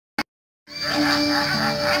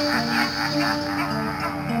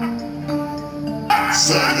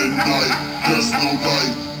Saturday night, there's no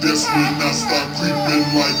light. That's when I start creeping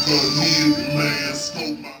like a hitman.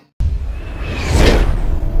 Stole my.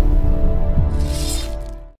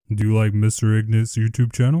 Do you like Mr. Ignut's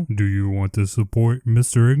YouTube channel? Do you want to support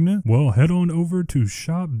Mr. Ignut? Well, head on over to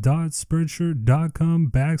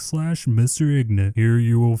shop.spreadshirt.com/Mr. Ignut. Here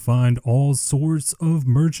you will find all sorts of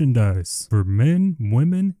merchandise for men,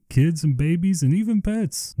 women, kids and babies, and even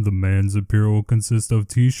pets. The man's apparel consists of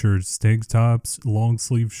t-shirts, tank tops, long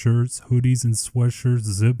sleeve shirts, hoodies and sweatshirts,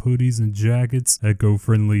 zip hoodies and jackets,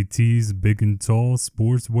 eco-friendly tees, big and tall,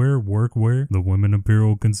 sportswear, workwear. The women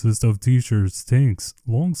apparel consists of t-shirts, tanks,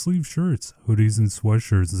 long sleeve shirts, hoodies and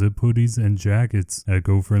sweatshirts, zip hoodies and jackets,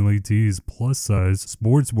 eco-friendly tees, plus size,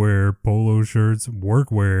 sportswear, polo shirts,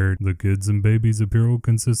 workwear. The kids and babies apparel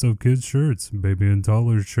consists of kids shirts, baby and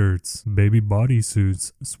toddler shirts, baby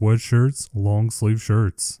bodysuits, sweatshirts, long sleeve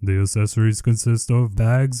shirts. The accessories consist of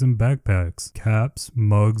bags and backpacks, caps,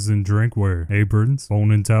 mugs and drinkware, aprons, phone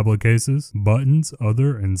and tablet cases, buttons,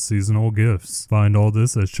 other and seasonal gifts. Find all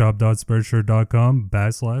this at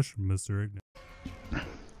shop.spreadshirt.com/Mr. Ignut.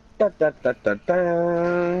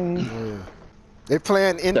 They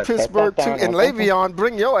playing in Pittsburgh too, and Le'Veon,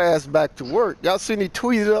 bring your ass back to work. Y'all seen he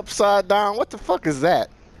tweeted upside down? What the fuck is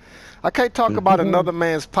that? I can't talk about another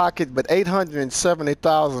man's pocket, but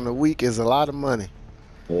 $870,000 a week is a lot of money.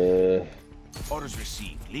 Orders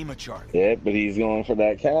received. Lima chart. Yeah, but he's going for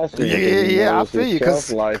that cash. Yeah, I feel you.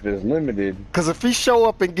 Cause life is limited. Because if he show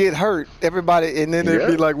up and get hurt, everybody, and then they'd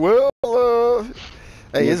be like, well,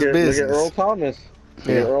 hey, it's business. Look at Earl Thomas. Look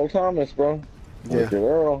at Earl Thomas, bro. Look at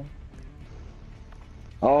Earl.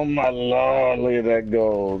 Oh my Lord, look at that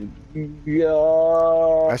gold.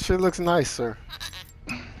 Yeah. That shit looks nice, sir.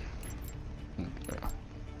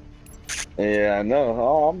 Yeah, I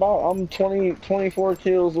know. Oh, I'm 24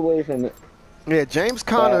 kills away from it. Yeah, James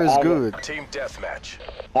Conner is good. Team deathmatch.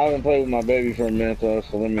 I haven't played with my baby for a minute though,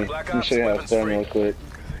 so let me show you how it's done real quick.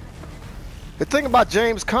 The thing about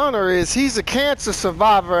James Conner is he's a cancer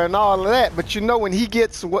survivor and all of that, but you know when he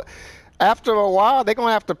gets after a while they're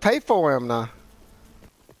gonna have to pay for him now.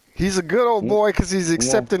 He's a good old boy because he's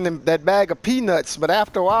accepting that bag of peanuts, but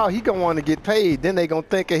after a while he gonna want to get paid. Then they gonna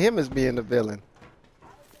think of him as being the villain.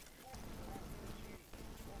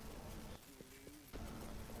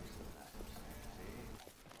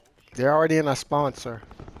 They're already in our spawn, sir.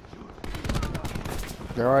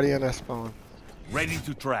 They're already in our spawn. Ready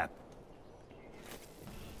to trap.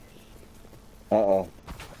 Uh-oh.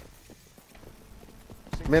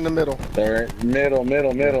 I'm in the middle. They're middle,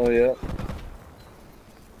 yeah.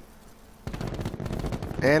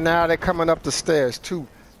 And now they're coming up the stairs, 2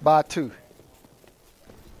 by 2.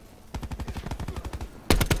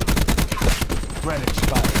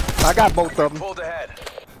 I got both of them. Pulled ahead.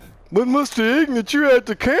 But Mr. Ignut, you had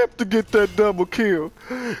to camp to get that double kill.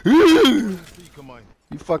 You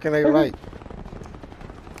fucking ain't right.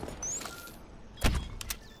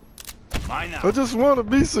 I just want to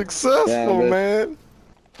be successful, man.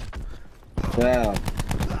 Yeah.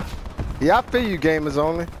 Yeah, I feel you, gamers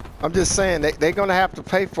only. I'm just saying they're gonna have to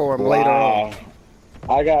pay for him later on.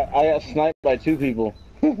 I got sniped by 2 people.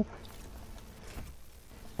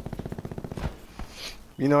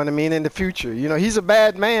 You know what I mean? In the future, you know he's a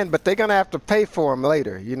bad man, but they're gonna have to pay for him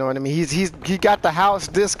later. You know what I mean? He got the house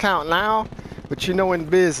discount now, but you know in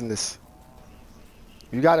business,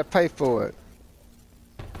 you got to pay for it.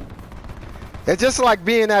 It's just like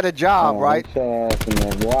being at a job, right? And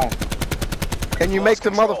you make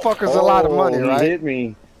the motherfuckers a lot of money, right? He hit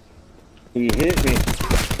me. He hit me.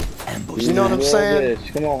 You know what I'm saying?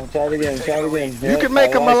 Come on, try it again. Try it again. You can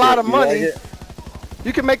make them a lot of money.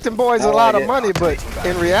 You can make them boys a lot of money, but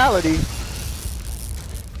in reality,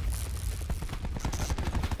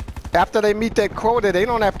 after they meet that quota, they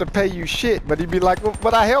don't have to pay you shit. But he'd be like, well,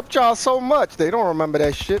 but I helped y'all so much. They don't remember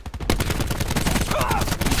that shit.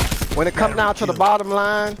 When it comes down to the bottom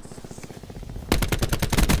line,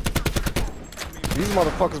 these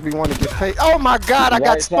motherfuckers be wanting to get paid. Oh my God, I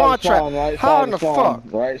got spawn trapped. How in the fuck?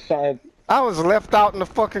 Right side. I was left out in the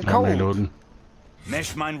fucking cold.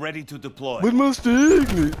 Mesh mine ready to deploy. With Mr.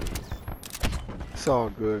 Ignut. It's all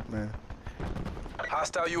good, man.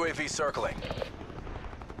 Hostile UAV circling.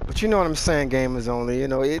 But you know what I'm saying, gamers only. You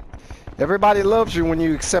know, everybody loves you when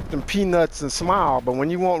you accept them peanuts and smile, but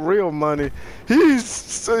when you want real money,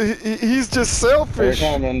 he's just selfish.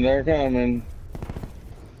 They're coming.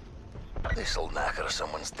 This'll knock out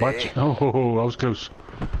someone's day. Watch. Oh, I was close.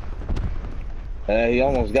 Hey, he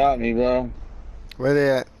almost got me, bro. Where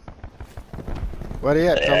they at? Where they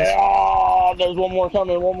at, Thomas? Oh, there's one more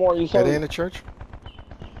coming. One more. You saw? Are they in the church?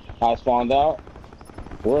 I spawned out.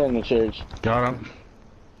 We're in the church. Got him.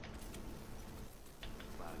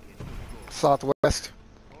 Southwest.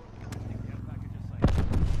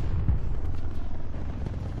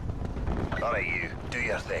 Alright, you. Do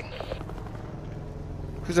your thing.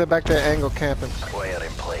 Who's that back there angle camping? Wire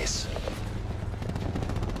in place.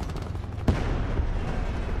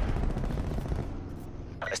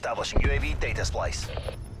 Establishing UAV data splice.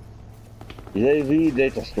 UAV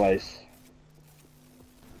data splice.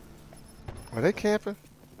 Are they camping?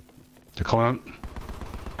 They're coming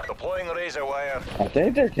out. Deploying razor wire. I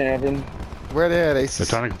think they're camping. Where they at, They're Aces?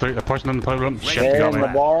 trying to complete the person in the pool room. Shit, they They're got in the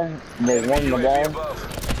me. bar. There's one in the UAV bar.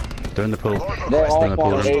 above. They're in the pool. They're all in the pool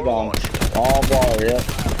on room. A-bomb. All bar, yeah.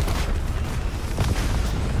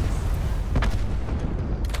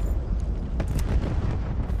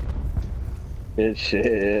 Good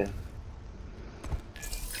shit.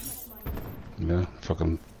 Yeah,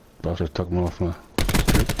 fucking bastard took them off me.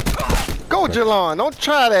 Go, Jalon. Don't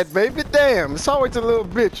try that, baby. Damn. It's always the little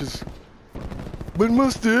bitches. But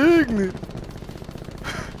Mr. Ignut.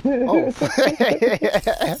 Oh.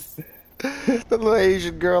 The little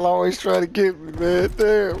Asian girl always trying to get me, man.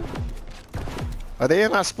 Damn. Are they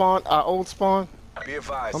in our spawn, our old spawn? Be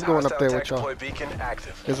advised, I'm going up there with y'all. deploy beacon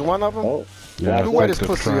active. Is one of them? Oh. Yeah, Who I wear think this they're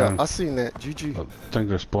pussy trying. up? I seen that. GG. I think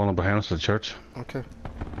they're spawning behind us at the church. Okay.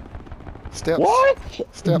 Steps. What?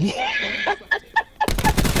 Steps.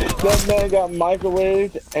 That man got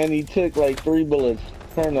microwaved and he took like 3 bullets.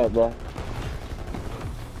 Turn up, bro.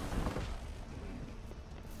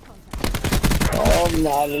 Oh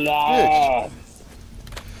my lord.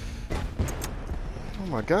 Oh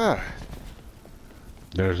my god.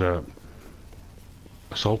 There's a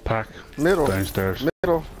assault pack Middle. downstairs.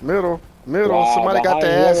 Middle. Wow, Somebody got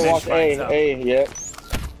their behind ass. you. A, yep.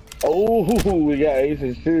 Oh, we got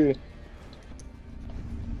aces too.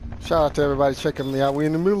 Shout out to everybody checking me out. We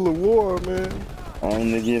in the middle of war, man. I'm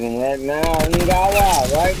gonna get him right now.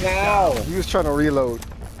 Right now. He was trying to reload.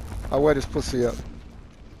 I wear this pussy up.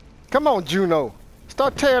 Come on, Juno.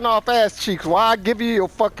 Start tearing off ass cheeks while I give you your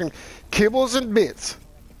fucking kibbles and bits.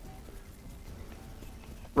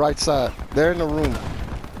 Right side. They're in the room.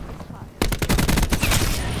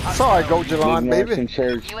 Sorry, go Jalon, baby.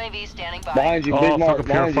 UAV standing by. Behind you, Oh, big mark fucking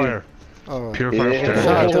pure behind you. fire. Oh. Pure fire Yeah. stairs.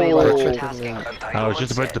 Shout out to everybody Oh. checking me out. I was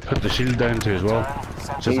just about to put the shield down too as well.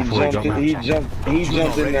 Just He before he got jumped, me. he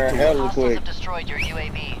jumped in there hella Hostiles quick. have destroyed your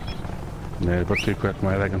UAV. Yeah, but too quick,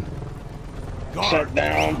 my reckon. Shut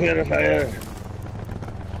down, Pedophile.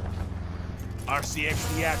 RCX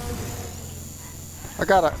deactivated.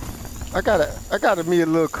 I got me a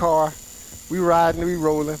little car. We riding, we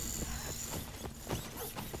rolling.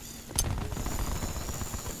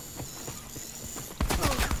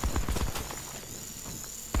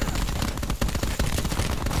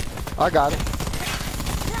 I got it.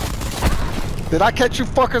 Did I catch you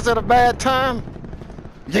fuckers at a bad time?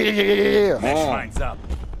 Yeah. Mine's up.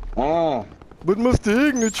 But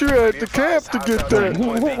Mr. Ignut, you had to camp to get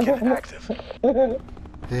Deploy that. beacon active.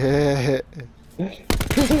 Yeah.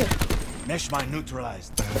 Mesh mine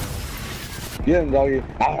neutralized. Get him, doggy.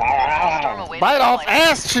 Storm awaiting Bite off deployment.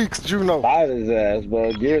 ass cheeks, Juno. Bite his ass,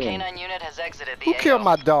 bro. Get him. K9 unit has exited the Who killed AO.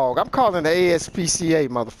 my dog? I'm calling the ASPCA,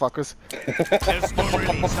 motherfuckers. Airborne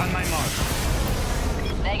release on my mark.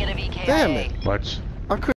 Negative EKIA. Damn it. Watch.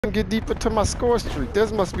 I couldn't get deep into my score streak. There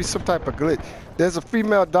must be some type of glitch. There's a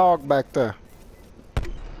female dog back there.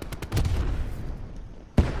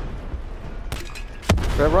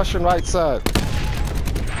 They're rushing right side.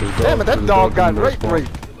 Damn it, that dog got raped. Building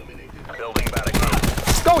barricade.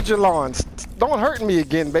 Go, Jalon. Don't hurt me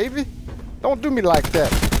again, baby. Don't do me like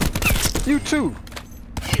that. You too.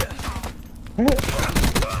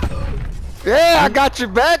 Yeah, I got you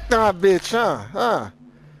back now, bitch, huh?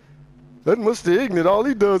 That Mr. Ignut, all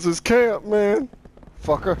he does is camp, man.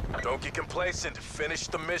 Fucker. Don't get complacent. Finish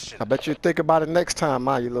the mission. I bet you think about it next time,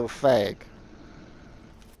 you little fag.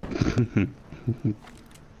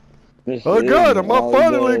 I got him. I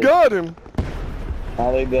finally got him.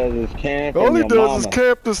 All he does is camp. All and he your does is mama.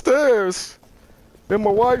 camp the stairs. In my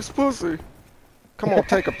wife's pussy. Come on,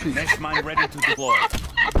 take a peek. Mesh mine ready to deploy.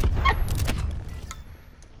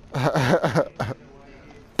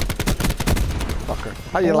 Fucker.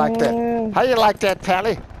 How you like that? How you like that,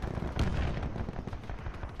 Pally?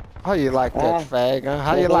 How you like that, fag? Huh?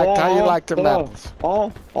 How you like them apples?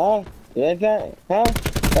 You like that? Huh?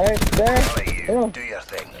 Right there? Come on. Do your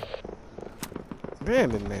thing.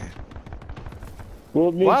 Damn it, man.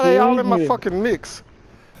 We'll meet Why you they all in my easy. fucking mix?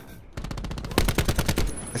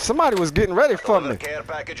 Somebody was getting ready for me. Care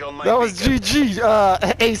package on my That was beacon.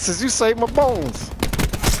 GG, Aces. You saved my bones.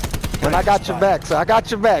 And I got your back, so I got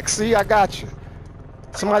your back. See, I got you.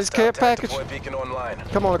 Somebody's care package. Deploy beacon online.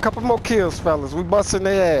 Come on, a couple more kills, fellas. We busting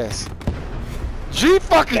their ass. G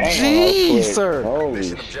fucking Damn, G, quick. sir. Holy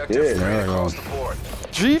Mission shit. objective free across the board.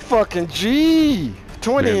 G fucking G.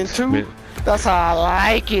 20 and 2. That's how I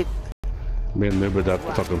like it. Man, remember that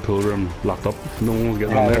fucking pool room locked up? No one was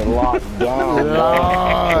getting in Had there. it locked down.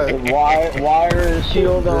 Lord. Wire and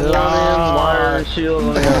shield on one end, wire and shield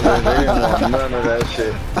on the other. They didn't want none of that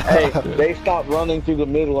shit. Hey, they stopped running through the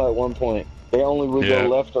middle at one point. They only would go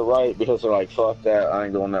left or right because they're like, fuck that, I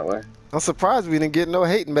ain't going that way. I'm surprised we didn't get no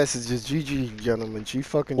hate messages. GG, gentlemen. G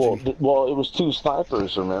fucking G. Well, it was 2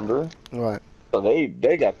 snipers, remember? Right. So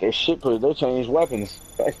they got their shit put. They changed weapons.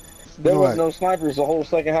 There was no snipers the whole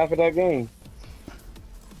second half of that game.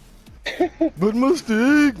 But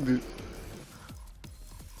Mr. Ignut.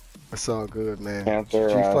 It's all good, man. Panther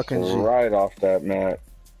G fucking G. right off that mat.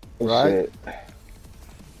 Right? Shit.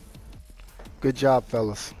 Good job,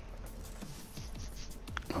 fellas.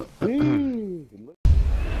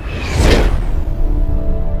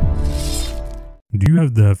 Do you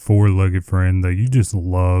have that four-legged friend that you just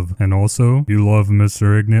love, and also you love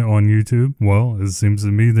Mr. Ignut on YouTube? Well, it seems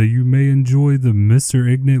to me that you may enjoy the Mr.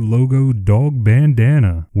 Ignut logo dog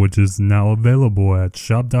bandana, which is now available at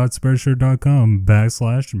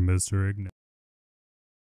shop.spreadshirt.com/Mr. Ignut.